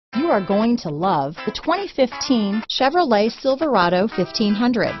are going to love the 2015 Chevrolet Silverado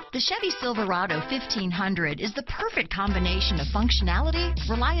 1500. The Chevy Silverado 1500 is the perfect combination of functionality,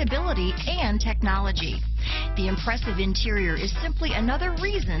 reliability, and technology. The impressive interior is simply another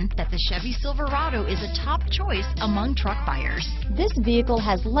reason that the Chevy Silverado is a top choice among truck buyers. This vehicle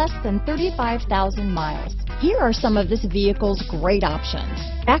has less than 35,000 miles. Here are some of this vehicle's great options: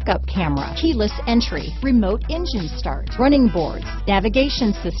 backup camera, keyless entry, remote engine start, running boards,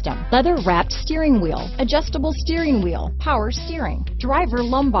 navigation system, leather-wrapped steering wheel, adjustable steering wheel, power steering, driver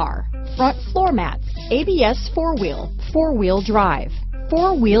lumbar, front floor mats, ABS four-wheel drive,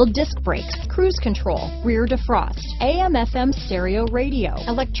 four-wheel disc brakes, cruise control, rear defrost, AM/FM stereo radio,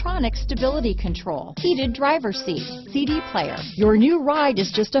 electronic stability control, heated driver's seat, CD player. Your new ride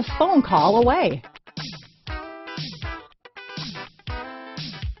is just a phone call away.